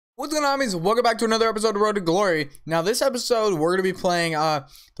What's going on, homies? Welcome back to another episode of Road to Glory. Now, this episode, we're going to be playing, the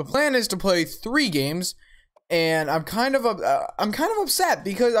plan is to play 3 games, and I'm kind of upset,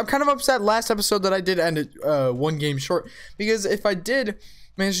 because last episode that I did end it, 1 game short, because if I did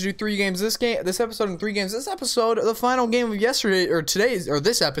manage to do 3 games this episode and 3 games this episode, the final game of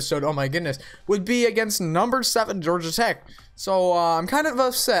this episode, oh my goodness, would be against number 7 Georgia Tech. So, I'm kind of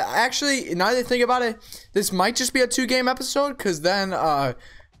upset. Actually, now that I think about it, this might just be a 2-game episode, because then,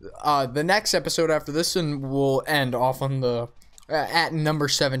 the next episode after this one will end off on the at number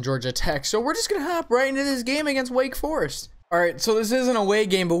 7 Georgia Tech. So we're just gonna hop right into this game against Wake Forest. All right, so this is an away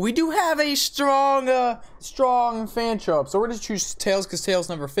game, but we do have a strong fan show up. So we're gonna choose Tails because Tails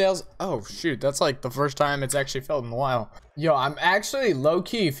never fails. Oh shoot, that's like the first time it's actually failed in a while. Yo, I'm actually low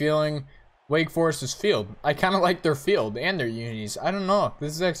key feeling Wake Forest's field. I kind of like their field and their unis. I don't know.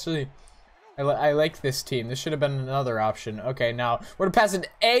 This is actually. I like this team. This should have been another option. Okay, now we're going to pass it to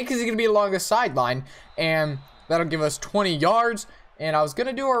A because he's going to be along the sideline. And that'll give us 20 yards. And I was going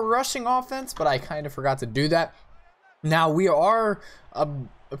to do our rushing offense, but I kind of forgot to do that. Now we are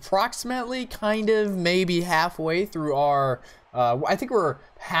approximately maybe halfway through our... I think we're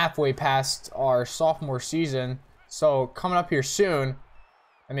halfway past our sophomore season. So coming up here soon...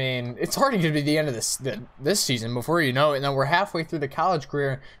 I mean, it's already going to be the end of this season before you know it, and then we're halfway through the college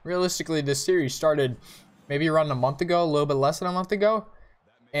career. Realistically, this series started maybe around a month ago, a little bit less than a month ago,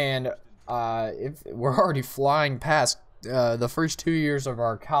 and if we're already flying past the first 2 years of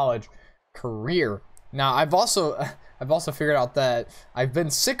our college career. Now, I've also figured out that I've been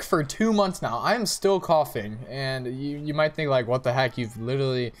sick for 2 months now. I am still coughing, and you might think like, what the heck? You've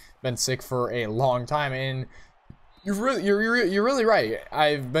literally been sick for a long time, and you're really right.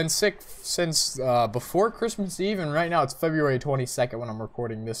 I've been sick since before Christmas Eve, and right now it's February 22nd when I'm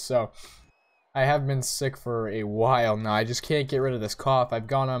recording this, so I have been sick for a while now. I just can't get rid of this cough. I've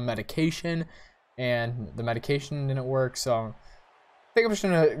gone on medication, and the medication didn't work, so I think I'm just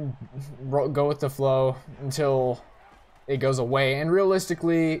gonna go with the flow until it goes away. And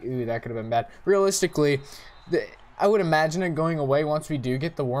realistically, ooh, that could have been bad. Realistically, I would imagine it going away once we do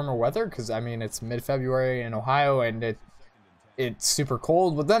get the warmer weather, because I mean it's mid-February in Ohio and it's super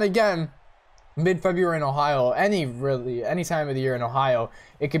cold. But then again, mid-February in Ohio, any time of the year in Ohio,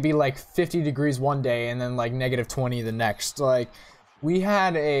 it could be like 50 degrees one day and then like negative 20 the next. Like we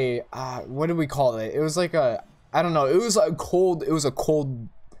had a what did we call it? It was like a, I don't know. It was a cold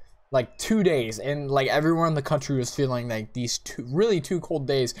like 2 days, and like everywhere in the country was feeling like these two cold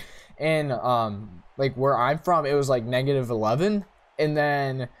days. And like where I'm from, it was like negative 11, and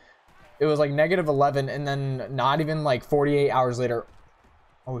then it was like negative 11, and then not even like 48 hours later,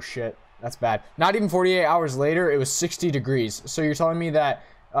 oh shit, that's bad, not even 48 hours later, it was 60 degrees. So you're telling me that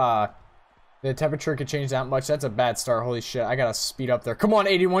the temperature could change that much? That's a bad start. Holy shit, I gotta speed up there. Come on,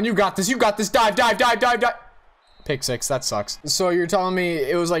 81, you got this, dive. Pick 6, that sucks. So you're telling me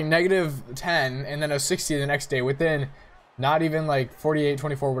it was like negative 10 and then it was 60 the next day within not even like 48,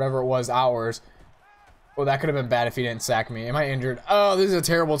 24, whatever it was, hours. Well, that could have been bad if he didn't sack me. Am I injured? Oh, this is a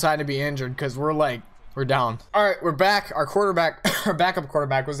terrible time to be injured because we're down. All right, we're back. Our quarterback, our backup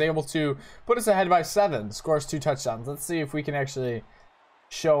quarterback, was able to put us ahead by 7, scores 2 touchdowns. Let's see if we can actually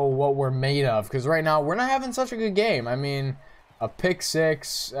show what we're made of, because right now we're not having such a good game. I mean, a pick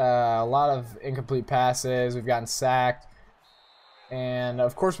 6, a lot of incomplete passes. We've gotten sacked, and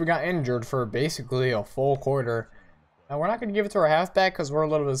of course we got injured for basically a full quarter. Now we're not going to give it to our halfback because we're a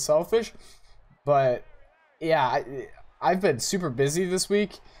little bit selfish, but yeah, I've been super busy this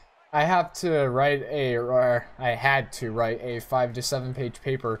week. I had to write a 5 to 7 page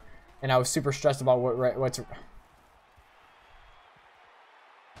paper, and I was super stressed about what to.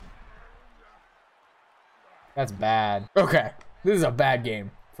 That's bad. Okay, this is a bad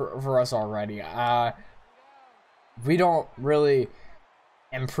game for us already. We don't really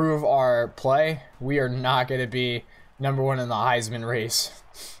improve our play, we are not going to be number 1 in the Heisman race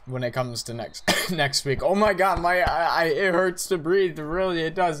when it comes to next week. Oh my god, it hurts to breathe. Really,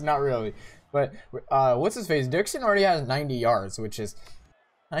 it does. Not really, but what's his face? Dixon already has 90 yards, which is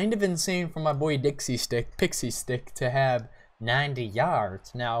kind of insane for my boy Pixie Stick to have 90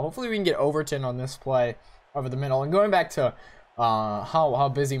 yards. Now, hopefully, we can get Overton on this play over the middle. And going back to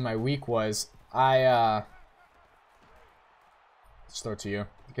how busy my week was, I just throw it to you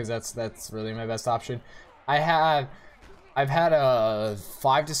because that's really my best option. I've had a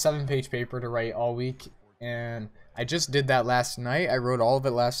 5 to 7 page paper to write all week, and I just did that last night. I wrote all of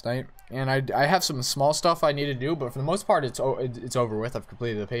it last night, and I have some small stuff I need to do, but for the most part, it's over with. I've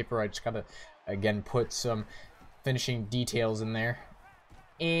completed the paper. I just gotta again put some finishing details in there,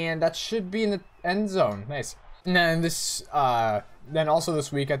 and that should be in the end zone. Nice. And then this then also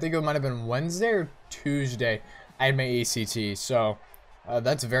this week, I think it might have been Wednesday or Tuesday, I had my ACT. So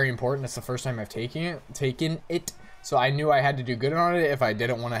that's very important. It's the first time I've taken it. So I knew I had to do good on it if I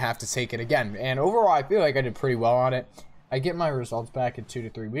didn't want to have to take it again. And overall, I feel like I did pretty well on it. I get my results back in 2 to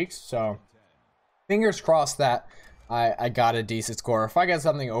 3 weeks. So fingers crossed that I got a decent score. If I get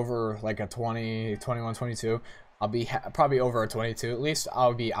something over like a 20, 21, 22, I'll be probably over a 22 at least.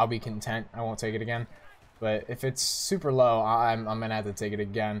 I'll be content. I won't take it again. But if it's super low, I'm gonna have to take it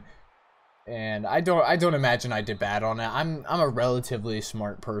again. And I don't imagine I did bad on it. I'm a relatively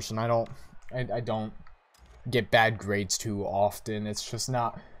smart person. I don't get bad grades too often. It's just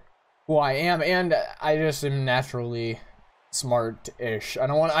not who I am, and I just am naturally smart-ish. I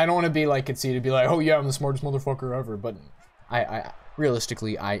don't want to be like conceited, be like, oh yeah, I'm the smartest motherfucker ever. But I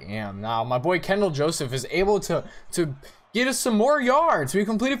realistically I am. Now my boy Kendall Joseph is able to get us some more yards. We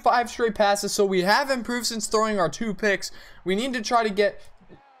completed 5 straight passes, so we have improved since throwing our 2 picks. We need to try to get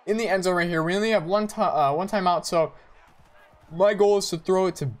in the end zone right here. We only have one timeout, so my goal is to throw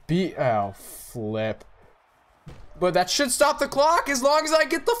it to beat. Oh, flip. But that should stop the clock as long as I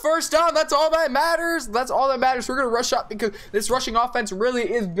get the first down. That's all that matters. That's all that matters. We're going to rush up because this rushing offense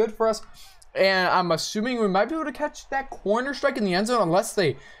really is good for us. And I'm assuming we might be able to catch that corner strike in the end zone unless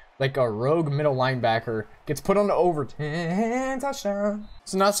they, like a rogue middle linebacker, gets put on the over 10 touchdown.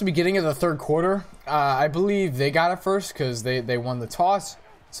 So now it's the beginning of the third quarter. I believe they got it first because they won the toss.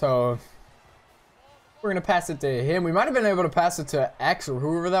 So we're going to pass it to him. We might have been able to pass it to X or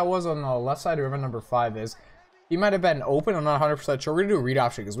whoever that was on the left side, whoever number 5 is. He might have been open. I'm not 100% sure. We're going to do a read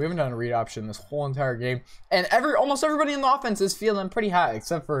option because we haven't done a read option this whole entire game. And almost everybody in the offense is feeling pretty hot,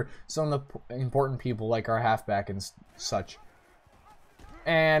 except for some of the important people like our halfback and such.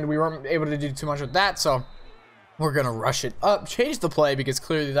 And we weren't able to do too much with that, so we're going to rush it up. Change the play because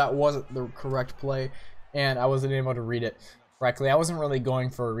clearly that wasn't the correct play, and I wasn't able to read it correctly. I wasn't really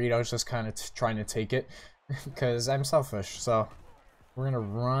going for a read. I was just kind of trying to take it because I'm selfish. So we're going to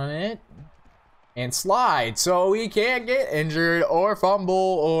run it and slide so we can't get injured or fumble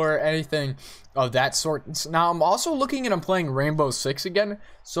or anything of that sort. Now I'm also looking at playing Rainbow Six again,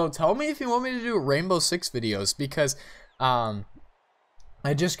 so tell me if you want me to do Rainbow Six videos because I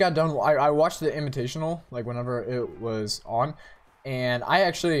just got done. I watched the Invitational like whenever it was on, and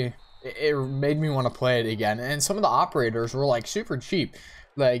it made me want to play it again. And some of the operators were like super cheap.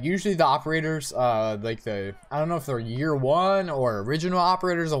 Like usually the operators, I don't know if they're year 1 or original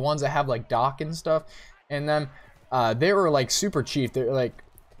operators, the ones that have like dock and stuff, and then they were like super cheap. They're like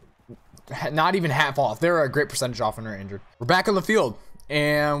not even half off. They were a great percentage off when they're injured. We're back on the field,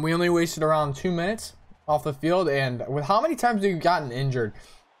 and we only wasted around 2 minutes off the field. And with how many times we've gotten injured,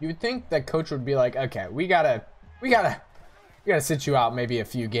 you would think that coach would be like, okay, we gotta sit you out maybe a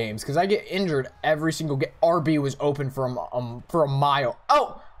few games because I get injured every single game. RB was open for a mile.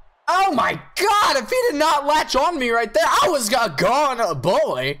 Oh my God! If he did not latch on me right there, I was gone,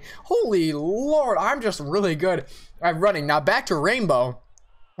 boy. Holy Lord, I'm just really good at running. Now back to Rainbow.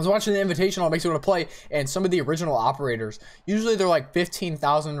 I was watching the Invitational, it makes me want to play, and some of the original operators, usually they're like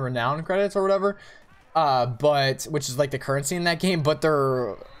 15,000 renown credits or whatever, which is like the currency in that game, but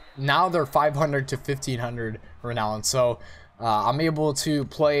now they're 500 to 1,500 renown. So I'm able to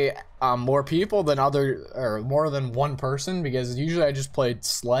play more people than more than one person, because usually I just played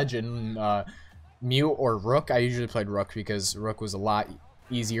Sledge and Mute or Rook. I usually played Rook because Rook was a lot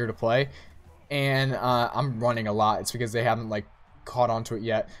easier to play, and I'm running a lot. It's because they haven't like caught onto it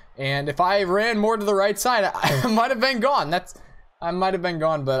yet. And if I ran more to the right side, I might have been gone. I might have been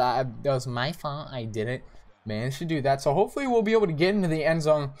gone, but that was my fault. I didn't manage to do that. So hopefully we'll be able to get into the end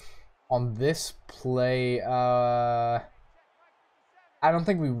zone on this play. I don't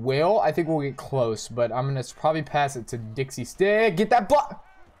think we will. I think we'll get close, but I'm going to probably pass it to Dixie Stick. Get that block.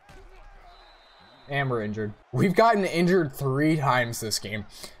 And we're injured. We've gotten injured 3 times this game.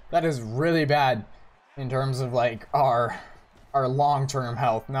 That is really bad in terms of like our long-term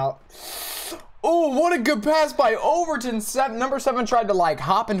health. Now, oh, what a good pass by Overton. Number 7 tried to like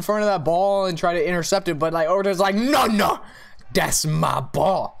hop in front of that ball and try to intercept it, but like Overton's like, no, that's my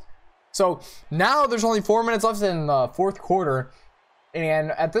ball. So now there's only 4 minutes left in the fourth quarter.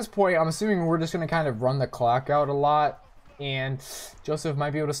 And at this point, I'm assuming we're just going to kind of run the clock out a lot. And Joseph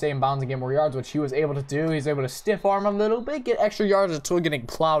might be able to stay in bounds and get more yards, which he was able to do. He's able to stiff arm a little bit, get extra yards until getting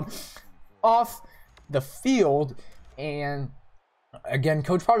plowed off the field. And again,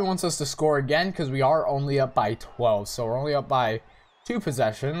 coach probably wants us to score again because we are only up by 12. So we're only up by 2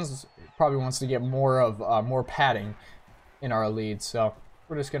 possessions. Probably wants to get more padding in our lead. So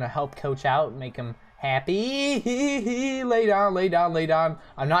we're just going to help coach out, make him happy. Lay down.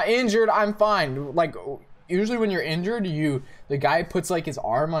 I'm not injured. I'm fine. Like, usually when you're injured, the guy puts like his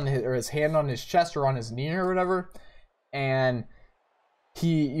arm on his, or his hand on his chest or on his knee or whatever, and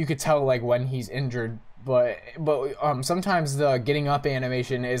you could tell like when he's injured. But sometimes the getting up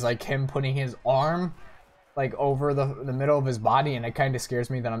animation is like him putting his arm like over the middle of his body, and it kind of scares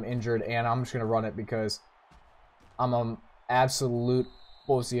me that I'm injured, and I'm just gonna run it because I'm an absolute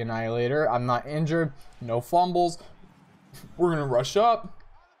pussy annihilator. I'm not injured, no fumbles. We're gonna rush up,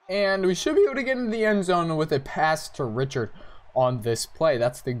 and we should be able to get into the end zone with a pass to Richard on this play.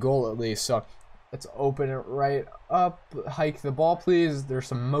 That's the goal at least. So let's open it right up, hike the ball please. There's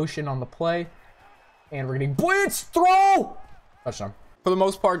some motion on the play, and we're getting blitz, throw, touchdown. For the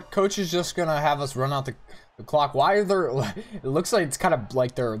most part, coach is just gonna have us run out the clock. Why are there, it looks like it's kind of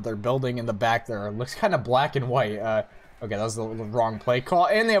like they're building in the back there. It looks kind of black and white. Okay, that was the wrong play call,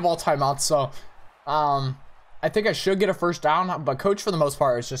 and they have all timeouts. So I think I should get a first down, but coach for the most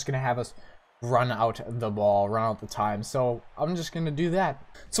part is just gonna have us run out the ball, run out the time. So I'm just gonna do that.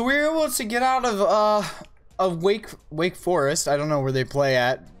 So we were able to get out of Wake Forest. I don't know where they play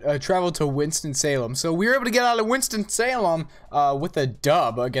at. Travel to Winston-Salem. So we were able to get out of Winston-Salem with a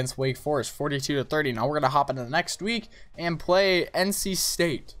dub against Wake Forest, 42-30. Now we're gonna hop into the next week and play NC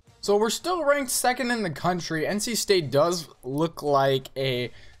State. So we're still ranked second in the country. NC State does look like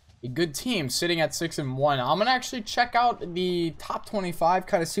a good team, sitting at 6-1. I'm gonna actually check out the top 25,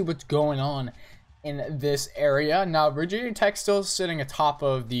 kind of see what's going on in this area. Now Virginia Tech still sitting atop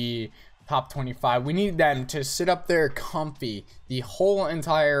of the top 25. We need them to sit up there comfy the whole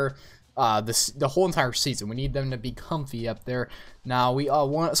entire the whole entire season. We need them to be comfy up there. Now we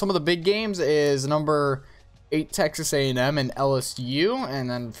some of the big games is number 8 Texas A&M and LSU, and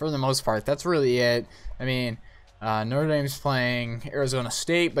then for the most part that's really it. I mean, Notre Dame's playing Arizona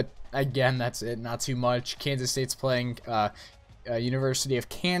State, but again, that's it, not too much. Kansas State's playing University of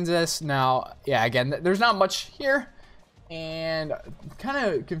Kansas. Now, yeah, again, there's not much here, and kind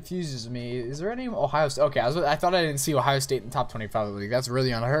of confuses me. Is there any Ohio State? Okay, I thought I didn't see Ohio State in the top 25 of the league. That's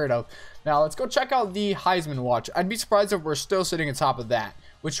really unheard of. Now, let's go check out the Heisman Watch. I'd be surprised if we're still sitting on top of that,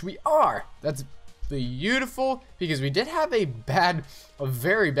 which we are. That's beautiful, because we did have a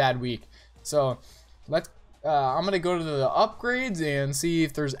very bad week. So let's I'm gonna go to the upgrades and see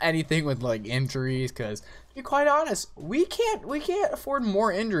if there's anything with like injuries, because to be quite honest, we can't afford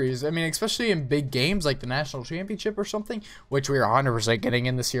more injuries. I mean, especially in big games like the national championship or something, which we are 100% getting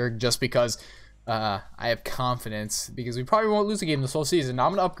in this year, just because I have confidence, because we probably won't lose a game this whole season. Now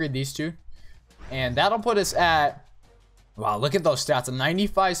I'm gonna upgrade these two, and that'll put us at, wow, look at those stats: a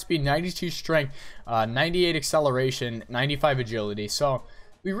 95 speed, 92 strength, 98 acceleration, 95 agility. So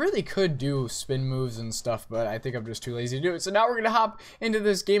we really could do spin moves and stuff, but I think I'm just too lazy to do it. So now we're going to hop into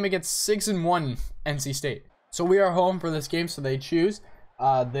this game against 6-1 NC State. So we are home for this game, so they choose.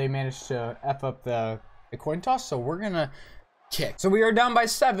 They managed to F up the coin toss, so we're going to kick. So we are down by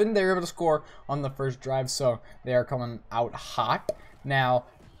 7. They were able to score on the first drive, so they are coming out hot. Now,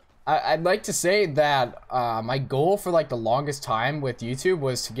 I'd like to say that my goal for like the longest time with YouTube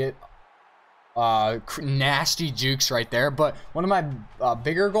was to get nasty jukes right there, but one of my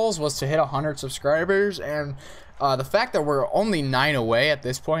bigger goals was to hit 100 subscribers, and the fact that we're only 9 away at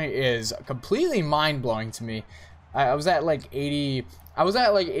this point is completely mind-blowing to me. I was at like 80, I was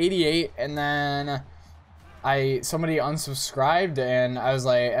at like 88, and then somebody unsubscribed, and I was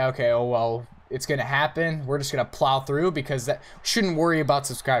like, okay, oh well, it's gonna happen, we're just gonna plow through, because that shouldn't worry about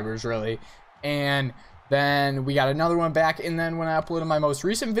subscribers really. And then we got another one back, and then when I uploaded my most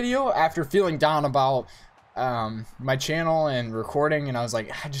recent video, after feeling down about my channel and recording, and I was like,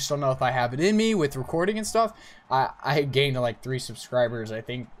 I just don't know if I have it in me with recording and stuff, I gained like 3 subscribers. I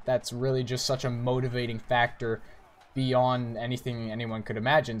think that's really just such a motivating factor beyond anything anyone could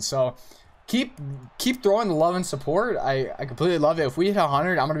imagine. So keep throwing the love and support. I completely love it. If we hit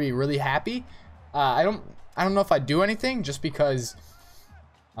 100, I'm gonna be really happy. I don't know if I do anything, just because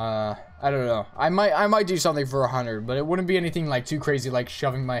I don't know. I might do something for 100, but it wouldn't be anything like too crazy, like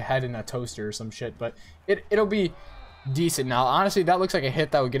shoving my head in a toaster or some shit. But it'll be decent. Now, honestly, that looks like a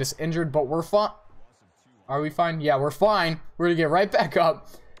hit that would get us injured, but we're fine. Are we fine? Yeah, we're fine. We're gonna get right back up,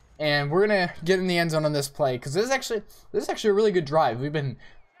 and we're gonna get in the end zone on this play, because this is actually a really good drive. We've been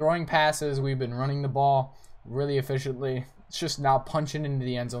throwing passes, we've been running the ball really efficiently. It's just now punching into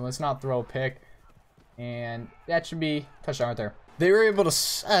the end zone. Let's not throw a pick, and that should be touchdown right there. They were able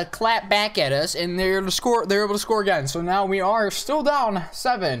to clap back at us, and they were able to score again. So now we are still down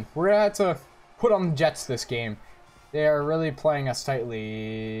 7. We're gonna have to put on the Jets this game. They are really playing us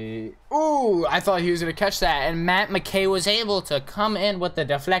tightly. Ooh, I thought he was gonna catch that, and Matt McKay was able to come in with the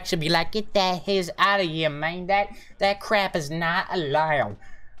deflection, be like, "Get that his out of here, man. That crap is not allowed."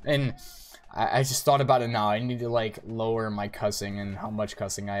 And I just thought about it now. I need to like lower my cussing and how much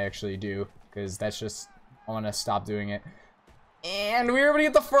cussing I actually do, because that's just, I want to stop doing it. And we were able to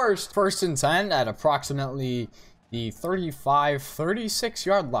get the first and 10 at approximately the 35-36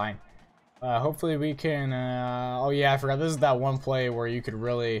 yard line. Hopefully we can, oh yeah, I forgot, this is that one play where you could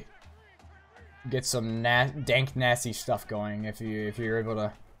really get some dank, nasty stuff going if you're able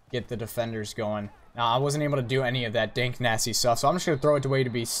to get the defenders going. Now, I wasn't able to do any of that dank, nasty stuff, so I'm just going to throw it away to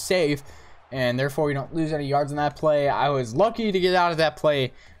be safe, and therefore we don't lose any yards in that play. I was lucky to get out of that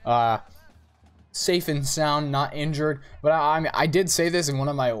play safe and sound, not injured. But I did say this in one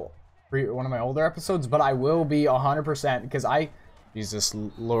of my older episodes, but I will be 100% because Jesus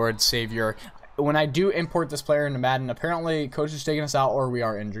Lord Savior, when I do import this player into Madden, apparently coach is taking us out or we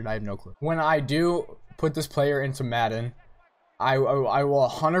are injured. I have no clue. When I do put this player into Madden, I will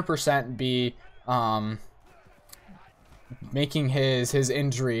 100% be making his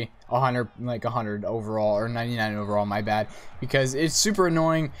injury 100 overall, or 99 overall, my bad, because it's super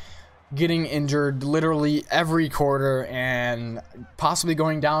annoying getting injured literally every quarter and possibly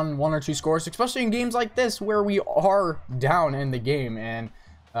going down 1 or 2 scores, especially in games like this where we are down in the game. And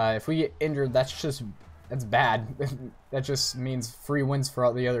if we get injured, that's bad. That just means free wins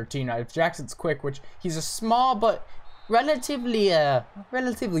for the other team. Now, if Jackson's quick, which he's a small but relatively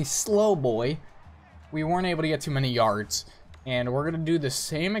slow boy, we weren't able to get too many yards. And we're gonna do the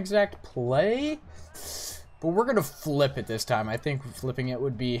same exact play, but we're gonna flip it this time. I think flipping it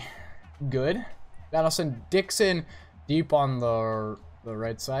would be good. That'll send Dixon deep on the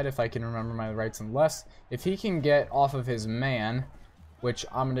right side, if I can remember my rights and lefts. If he can get off of his man, which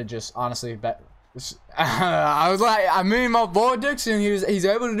I'm gonna just honestly bet. I mean, my boy Dixon, he's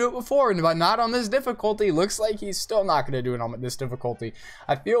able to do it before, but not on this difficulty. Looks like he's still not gonna do it on this difficulty.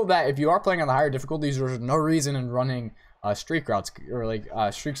 I feel that if you are playing on the higher difficulties, there's no reason in running streak routes or like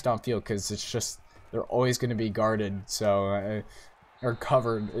streaks downfield, because it's just they're always going to be guarded. So or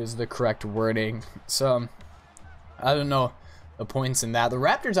covered is the correct wording. So I don't know the points in that. The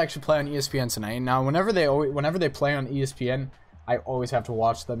Raptors actually play on ESPN tonight. Now whenever they play on ESPN, I always have to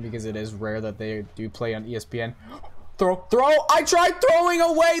watch them because it is rare that they do play on ESPN. Throw! I tried throwing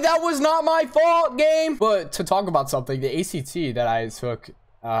away. That was not my fault, game. But to talk about something, the ACT that I took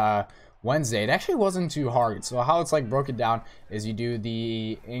Wednesday, it actually wasn't too hard. So how it's like broken down is you do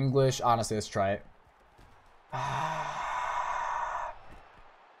the English. Honestly, let's try it.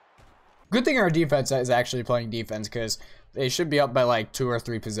 Good thing our defense is actually playing defense, because they should be up by like 2 or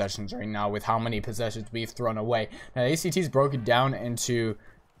 3 possessions right now with how many possessions we've thrown away. Now the ACT's broken down into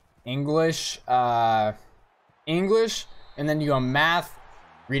English, English, and then you go math,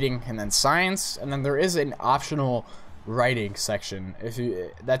 reading, and then science, and then there is an optional writing section.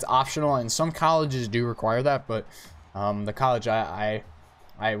 That's optional, and some colleges do require that, but the college I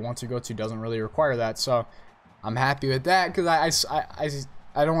want to go to doesn't really require that, so I'm happy with that, because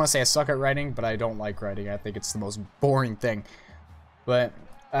I don't want to say I suck at writing, but I don't like writing. I think it's the most boring thing. But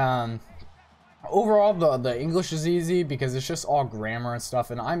overall, the English is easy because it's just all grammar and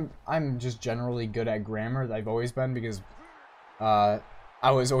stuff, and I'm just generally good at grammar. I've always been, because I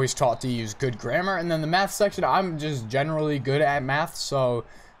was always taught to use good grammar. And then the math section, I'm just generally good at math, so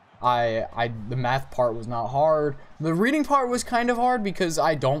the math part was not hard. The reading part was kind of hard because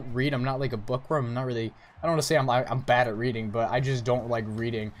I don't read. I'm not like a bookworm. I'm not really, I don't want to say I'm bad at reading, but I just don't like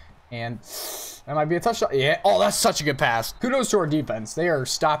reading. And that might be a touchdown. Yeah. Oh, that's such a good pass. Kudos to our defense. They are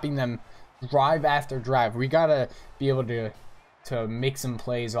stopping them drive after drive. We gotta be able to make some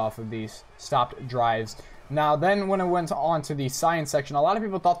plays off of these stopped drives. Now, then when it went on to the science section, a lot of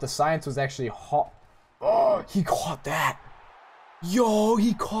people thought the science was actually hard. Oh, he caught that. Yo,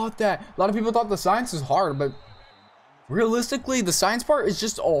 he caught that. A lot of people thought the science was hard, but realistically, the science part is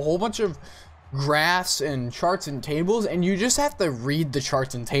just a whole bunch of graphs and charts and tables, and you just have to read the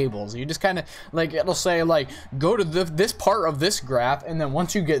charts and tables. You just kind of, like, it'll say, like, go to this part of this graph, and then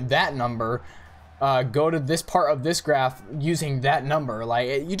once you get that number, go to this part of this graph using that number.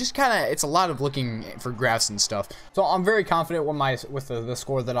 Like, you just kind of, it's a lot of looking for graphs and stuff. So I'm very confident with the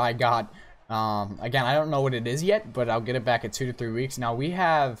score that I got. Again, I don't know what it is yet, but I'll get it back in 2 to 3 weeks. Now we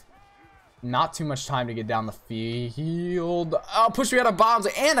have not too much time to get down the field. Oh, push me out of bounds,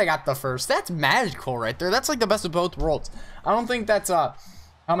 and I got the first. That's magical right there. That's like the best of both worlds. I don't think that's how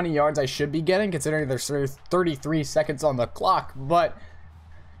many yards I should be getting, considering there's 33 seconds on the clock, but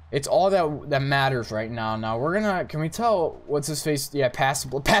it's all that matters right now. Now we're gonna, can we tell what's his face? Yeah, pass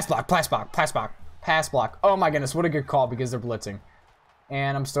block. Oh my goodness, what a good call, because they're blitzing.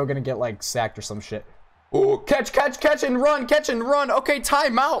 And I'm still gonna get like sacked or some shit. Oh, catch and run, catch and run. Okay,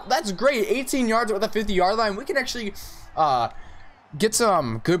 timeout. That's great. 18 yards at the 50-yard line. We can actually get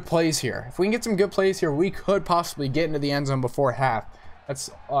some good plays here. If we can get some good plays here, we could possibly get into the end zone before half. That's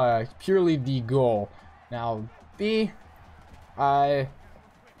purely the goal. Now, B, I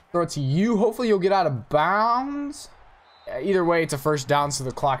throw it to you. Hopefully, you'll get out of bounds. Either way, it's a first down, so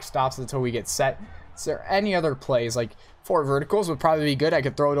the clock stops until we get set. Is there any other plays? Like 4 verticals would probably be good. I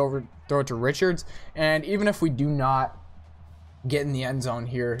could throw it to Richards. And even if we do not get in the end zone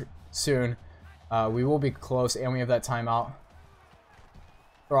here soon, we will be close, and we have that timeout.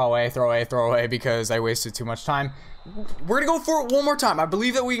 Throw away, because I wasted too much time. We're going to go for it one more time. I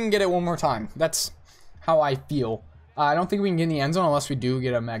believe that we can get it one more time. That's how I feel. I don't think we can get in the end zone unless we do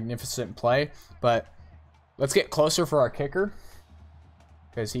get a magnificent play. But let's get closer for our kicker,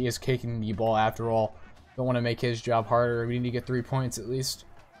 because he is kicking the ball after all. Don't want to make his job harder. We need to get 3 points at least.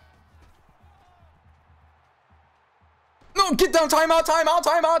 No, get down. Timeout.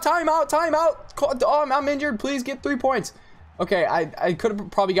 Oh, I'm injured. Please get 3 points. Okay, I could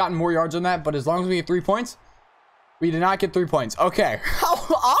have probably gotten more yards on that, but as long as we get 3 points, we did not get 3 points. Okay, how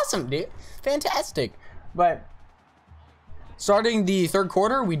awesome, dude. Fantastic. But starting the third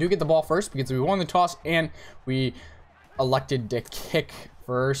quarter, we do get the ball first because we won the toss and we elected to kick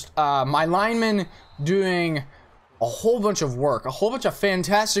first. My linemen doing a whole bunch of work, a whole bunch of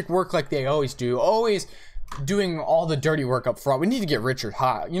fantastic work like they always do. Always doing all the dirty work up front. We need to get Richard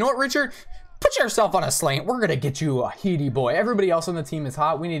hot. You know what, Richard? Put yourself on a slant. We're going to get you a heaty boy. Everybody else on the team is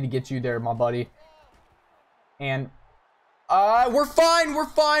hot. We need to get you there, my buddy. And we're fine.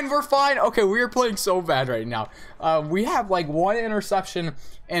 Okay, we are playing so bad right now. We have like 1 interception,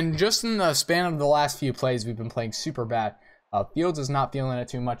 and just in the span of the last few plays, we've been playing super bad. Fields is not feeling it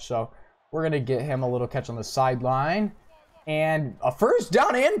too much, so we're going to get him a little catch on the sideline. And a first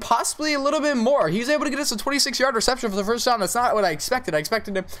down and possibly a little bit more. He's able to get us a 26-yard reception for the first down. That's not what I expected. I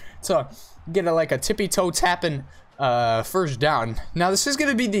expected him to get like a tippy-toe tapping first down. Now, this is going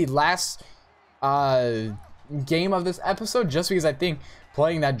to be the last game of this episode, just because I think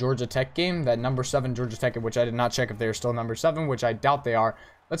playing that Georgia Tech game, that number 7 Georgia Tech, which I did not check if they're still number 7, which I doubt they are.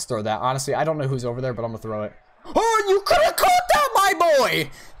 Let's throw that. Honestly, I don't know who's over there, but I'm going to throw it. Oh, you could have caught that, my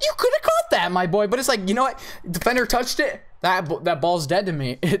boy. You could have caught that, my boy. But it's like, you know what? Defender touched it. That ball's dead to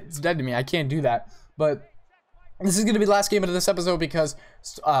me. It's dead to me. I can't do that. But this is going to be the last game of this episode because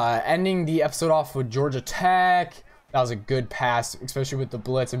ending the episode off with Georgia Tech, that was a good pass, especially with the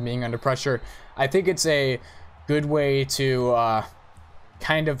blitz and being under pressure. I think it's a good way to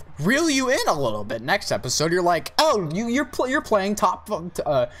kind of reel you in a little bit. Next episode, you're like, oh, you're playing top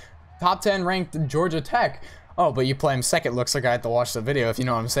 10 ranked Georgia Tech. Oh, but you play him second. Looks like I had to watch the video, if you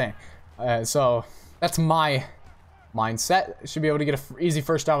know what I'm saying. So that's my mindset. Should be able to get an easy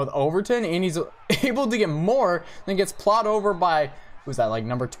first down with Overton, and he's able to get more, then gets plowed over by, who's that, like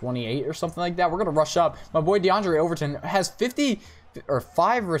number 28 or something like that. We're gonna rush up. My boy DeAndre Overton has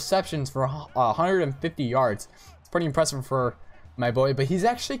 5 receptions for 150 yards. It's pretty impressive for my boy, but he's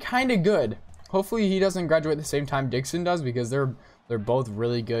actually kind of good. Hopefully he doesn't graduate at the same time Dixon does, because they're both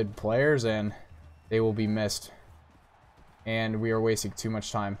really good players and they will be missed. And we are wasting too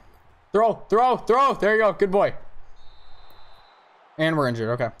much time. Throw. There you go. Good boy. And we're injured.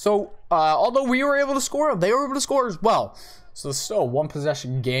 Okay. So, although we were able to score, they were able to score as well. So, it's still a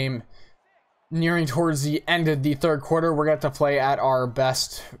 1-possession game. Nearing towards the end of the third quarter, we're going to have to play at our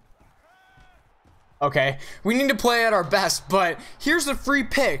best. Okay. We need to play at our best, but here's the free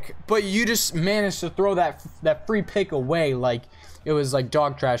pick. But you just managed to throw that free pick away like it was like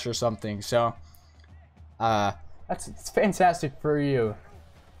dog trash or something. So, it's fantastic for you.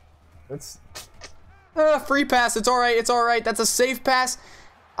 It's free pass. It's all right. That's a safe pass.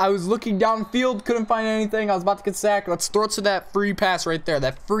 I was looking downfield, couldn't find anything. I was about to get sacked. Let's throw it to that free pass right there.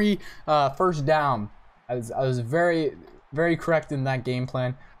 That free first down. I was very, very correct in that game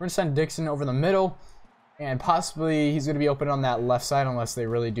plan. We're gonna send Dixon over the middle, and possibly he's gonna be open on that left side unless they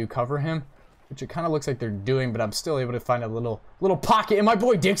really do cover him, which it kind of looks like they're doing. But I'm still able to find a little pocket. And my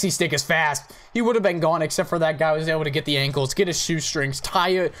boy Dixie Stick is fast. He would have been gone except for that guy was able to get the ankles, get his shoestrings,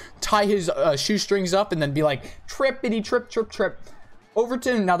 tie his shoestrings up, and then be like trippity trip.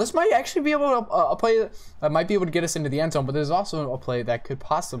 Overton. Now this might actually be able to a play that might be able to get us into the end zone, but there's also a play that could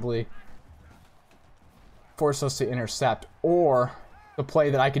possibly force us to intercept, or the play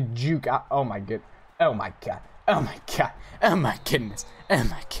that I could juke out. Oh my goodness.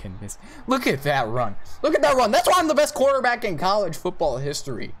 Look at that run. That's why I'm the best quarterback in college football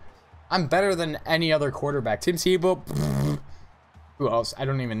history. I'm better than any other quarterback. Tim Tebow. Who else? I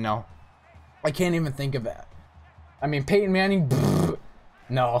don't even know. I can't even think of that. I mean, Peyton Manning.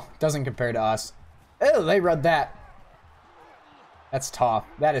 No, doesn't compare to us. Oh, they read that. That's tough.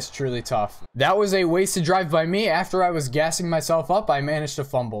 That is truly tough. That was a wasted drive by me. After I was gassing myself up, I managed to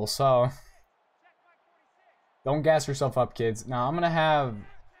fumble. So don't gas yourself up, kids. Now I'm gonna have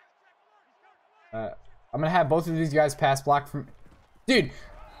both of these guys pass block from. Dude,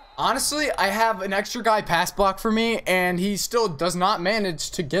 honestly, I have an extra guy pass block for me, and he still does not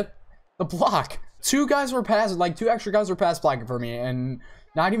manage to get the block. Two extra guys were pass blocking for me, and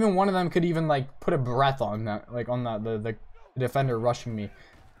not even one of them could even like put a breath on that, like on the defender rushing me.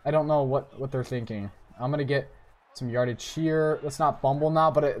 I don't know what they're thinking. I'm gonna get some yardage here. Let's not fumble now,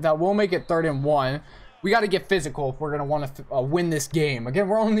 but that will make it 3rd and 1. We got to get physical if we're gonna want to win this game. Again,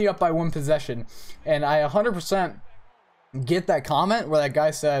 we're only up by 1 possession, and I 100% get that comment where that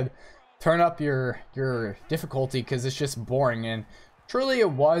guy said, "Turn up your difficulty because it's just boring," and truly it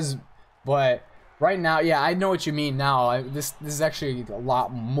was. But right now, yeah, I know what you mean now. This is actually a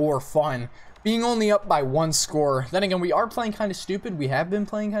lot more fun. Being only up by 1 score. Then again, we are playing kind of stupid. We have been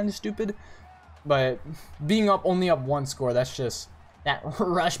playing kind of stupid. But being only up 1 score, that's just... That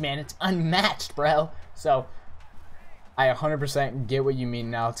rush, man, it's unmatched, bro. So, I 100% get what you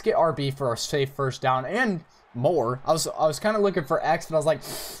mean now. Let's get RB for a safe 1st down and more. I was kind of looking for X, but I was like,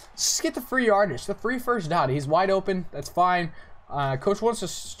 just get the free yardage, the free 1st down. He's wide open. That's fine. Coach wants to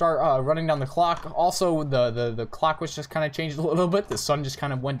start running down the clock. Also, the clock was just kind of changed a little bit. The sun just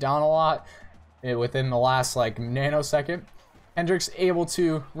kind of went down a lot within the last like nanosecond. Hendricks able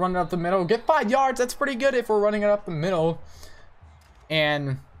to run it up the middle, get 5 yards. That's pretty good if we're running it up the middle.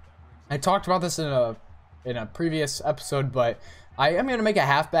 And I talked about this in a previous episode, but I am going to make a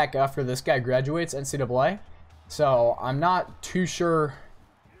halfback after this guy graduates NCAA. So I'm not too sure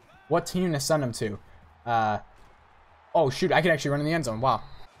what team to send him to. Oh shoot, I can actually run in the end zone. Wow.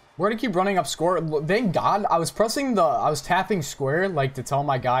 We're going to keep running up score. Thank God I was tapping square like to tell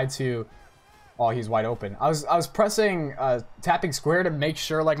my guy to... Oh, he's wide open. I was pressing tapping square to make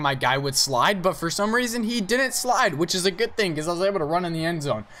sure like my guy would slide, but for some reason he didn't slide, which is a good thing because I was able to run in the end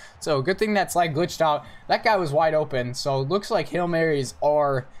zone. So good thing that slide glitched out. That guy was wide open, so it looks like Hail Marys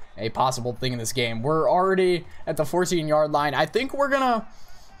are a possible thing in this game. We're already at the 14-yard line. I think we're gonna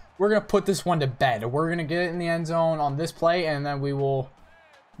put this one to bed. We're gonna get it in the end zone on this play, and then we will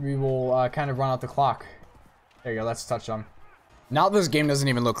kind of run out the clock. There you go. That's a touchdown. Now this game doesn't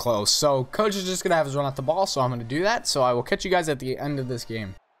even look close, so coach is just going to have us run out the ball, so I'm going to do that. So I will catch you guys at the end of this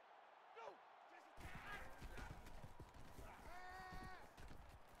game.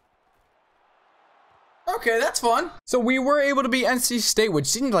 Okay, that's fun. So we were able to beat NC State, which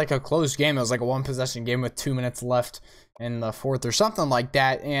seemed like a close game. It was like a 1-possession game with 2 minutes left in the 4th or something like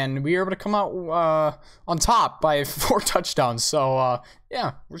that, and we were able to come out on top by 4 touchdowns. So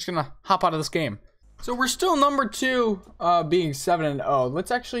yeah, we're just going to hop out of this game. So we're still number 2, being 7-0.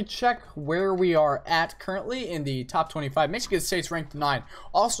 Let's actually check where we are at currently in the top 25. Michigan State's ranked 9.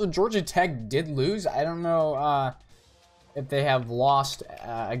 Also, Georgia Tech did lose. I don't know if they have lost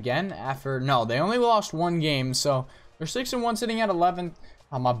again after. No, they only lost 1 game. So they're 6-1, sitting at 11th.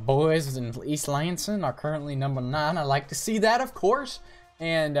 My boys in East Lansing are currently number 9. I like to see that, of course.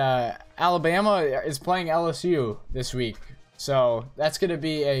 And Alabama is playing LSU this week. So that's going to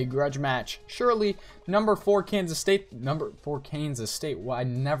be a grudge match. Surely, number 4 Kansas State. Well, I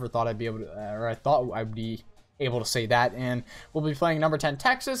never thought I'd be able to, or I thought I'd be able to say that. And we'll be playing number 10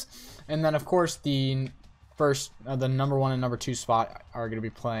 Texas. And then, of course, the number 1 and number 2 spot are going to be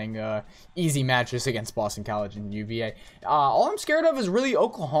playing easy matches against Boston College and UVA. All I'm scared of is really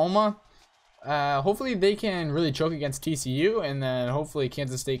Oklahoma. Hopefully they can really choke against TCU, and then hopefully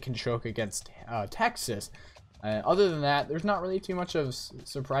Kansas State can choke against Texas. Other than that, there's not really too much of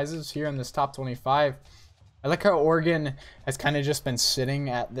surprises here in this top 25. I like how Oregon has kind of just been sitting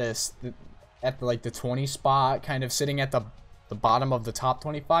at the 20 spot, kind of sitting at the bottom of the top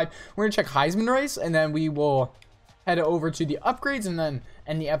 25. We're gonna check Heisman race, and then we will head over to the upgrades and then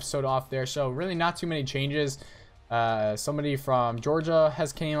end the episode off there. So really not too many changes. Somebody from Georgia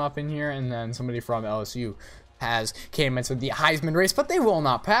has came up in here, and then somebody from LSU has came into the Heisman race, but they will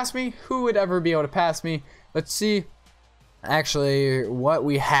not pass me. Who would ever be able to pass me? Let's see actually what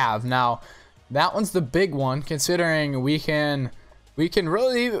we have. Now, that one's the big one, considering we can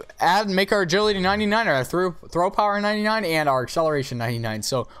really make our agility 99, our throw power 99, and our acceleration 99.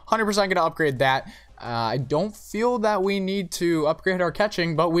 So 100% going to upgrade that. I don't feel that we need to upgrade our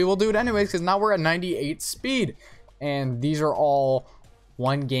catching, but we will do it anyways because now we're at 98 speed. And these are all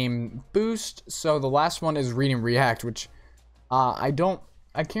 1 game boost. So the last one is read and react, which I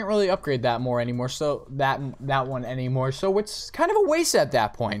can't really upgrade that more anymore. So that one anymore. So it's kind of a waste at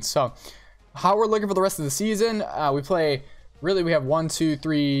that point. So how we're looking for the rest of the season, we play really we have 1, 2,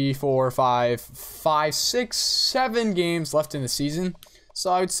 3, 4, 5, 5, 6, 7 games left in the season.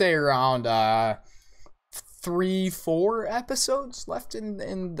 So I would say around 3, 4 episodes left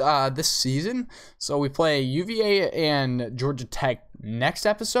in this season. So we play UVA and Georgia Tech next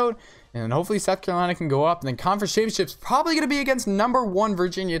episode, and then hopefully South Carolina can go up. And then conference championships probably going to be against #1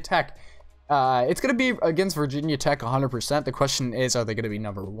 Virginia Tech. It's going to be against Virginia Tech 100%. The question is, are they going to be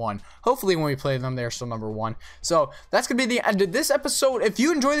 #1? Hopefully when we play them, they're still #1. So that's going to be the end of this episode. If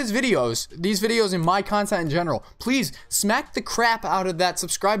you enjoy these videos and my content in general, please smack the crap out of that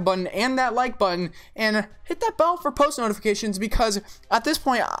subscribe button and that like button, and hit that bell for post notifications, because at this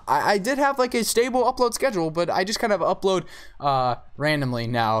point, I did have like a stable upload schedule, but I just kind of upload randomly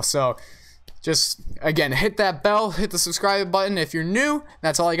now. So just, again, hit that bell, hit the subscribe button if you're new.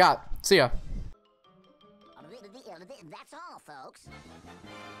 That's all I got. See ya. That's all, folks.